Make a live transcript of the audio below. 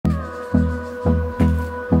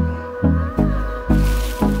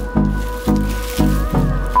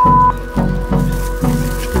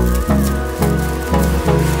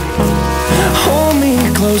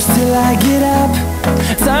close till I get up.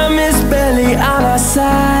 Time is barely on our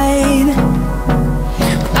side.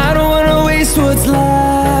 I don't wanna waste what's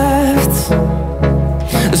left.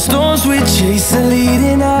 The storms we chase are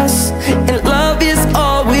leading us, and love is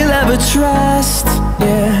all we'll ever trust.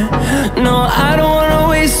 Yeah, no, I don't wanna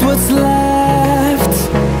waste what's left.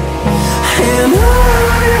 And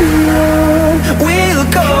on we'll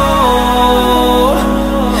go,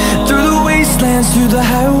 through the wastelands, through the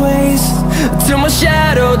highways, till my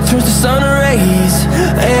shadow turns to sun rays.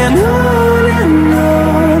 And on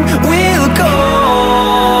we'll go,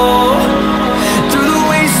 through the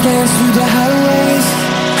wastelands, through the highways,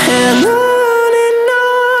 and on.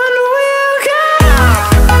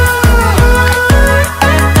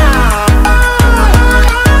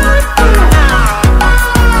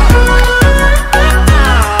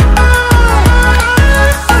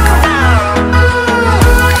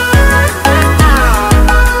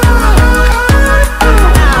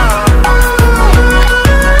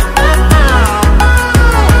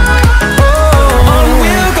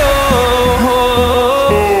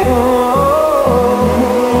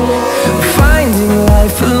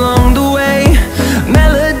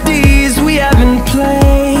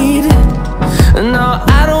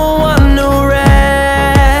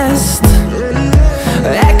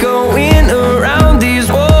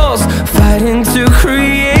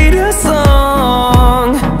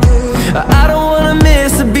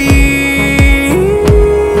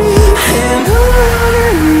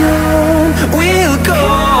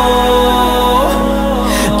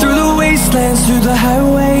 Through the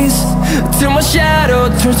highways, till my shadow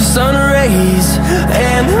turns to sun rays.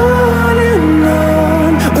 And on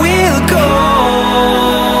we'll go,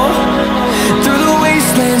 through the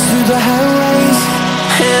wastelands, through the highways,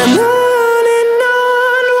 and on.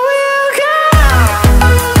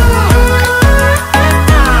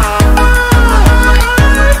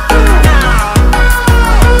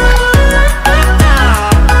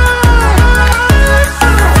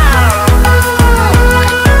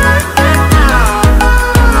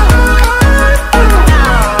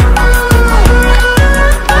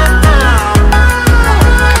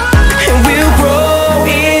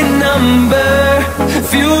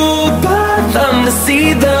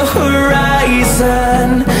 See the horizon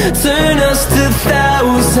turn us to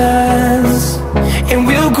thousands, and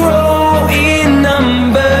we'll grow in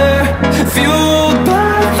number, fueled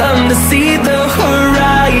by them to see the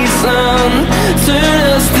horizon turn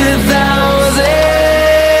us to thousands.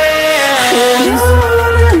 And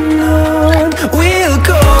on we'll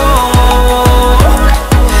go,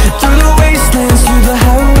 through the wastelands, through the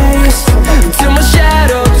highways, till my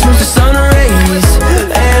shadow turns to sun rays.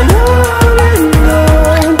 And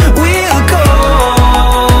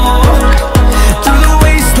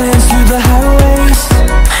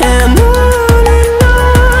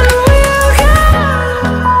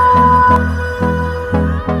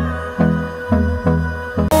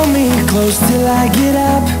close till I get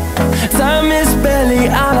up. Time is barely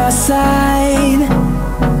on our side.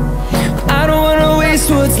 I don't wanna waste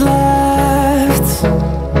what's left.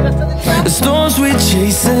 The storms we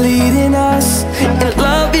chase are leading us, and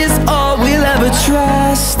love is